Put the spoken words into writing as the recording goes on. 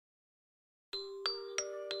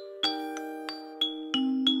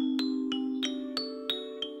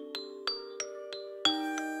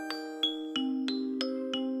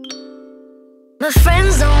my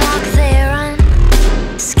friends don't walk, they run.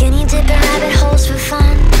 Skinny dipping rabbit holes for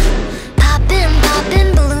fun.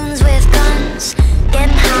 Popping balloons with guns.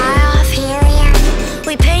 Getting high off helium.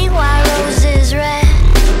 We paint white roses red.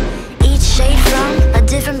 Each shade from a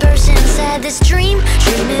different person said this dream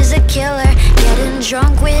is a killer. Getting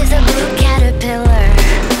drunk with a blue caterpillar.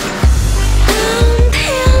 I'm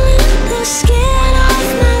peeling the skin off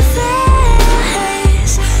my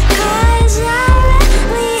face, 'cause I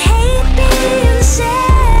really hate being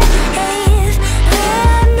safe. The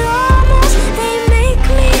normals, they make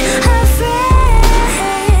me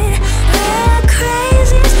afraid. The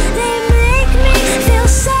crazies, they make me feel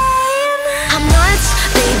sane. I'm nuts,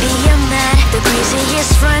 baby, I'm mad. The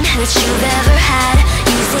craziest friend that you've ever had.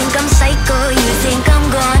 You think I'm psycho, you think I'm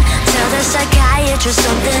gone. Tell the psychiatrist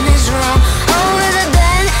something is wrong. Over the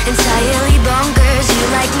bed, entirely bonkers. You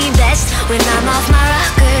like me best when I'm off my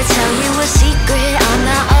rocker. Tell you a secret, I'm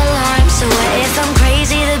not alarmed. So what if I'm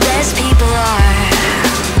crazy? The best people are.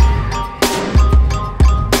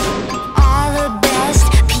 All the best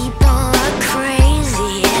people are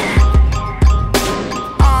crazy.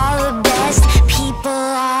 All the best people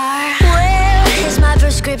are. Where is my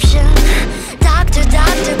prescription?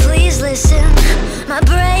 Doctor, please listen. My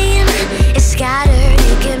brain is scattered.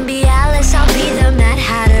 You can be Alice, I'll be the Mad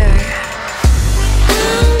Hatter.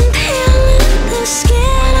 I'm peeling the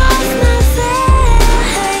skin off my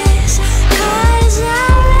face, 'cause I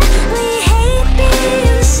really hate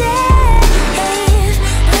being safe.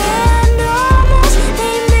 The normals,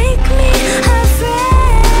 they make me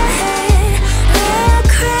afraid. The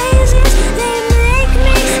crazies, they make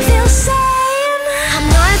me feel sane. I'm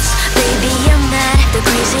nuts, baby, I'm mad. The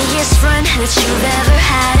craziest friend that you've ever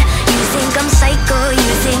had. You think I'm psycho,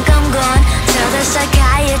 you think I'm gone. Tell the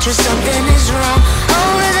psychiatrist something is wrong.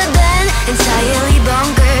 Over the bed, entirely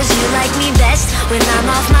bonkers. You like me best when I'm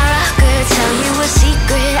off my rocker. Tell you a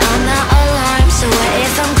secret, I'm not alarmed. So what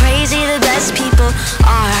if I'm crazy? The best people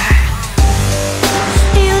are.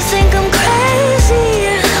 You think I'm crazy,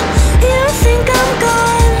 you think I'm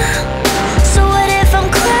gone. So what if I'm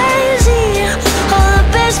crazy? All the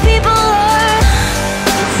best people are.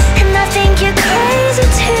 And I think you're crazy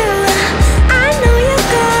too. I know you're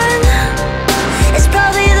gone. It's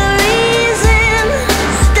probably the reason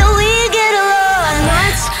that we get along. I'm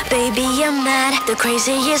nuts, baby, I'm mad. The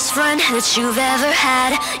craziest friend that you've ever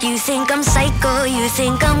had. You think I'm psycho, you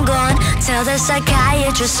think I'm gone. Tell the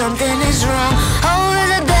psychiatrist something is wrong. Over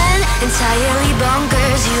the bed, entirely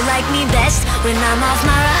bonkers. You like me best when I'm off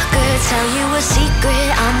my rocker. Tell you a secret,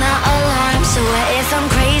 I'm not alarmed. So what if I'm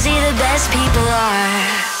crazy? The best people are.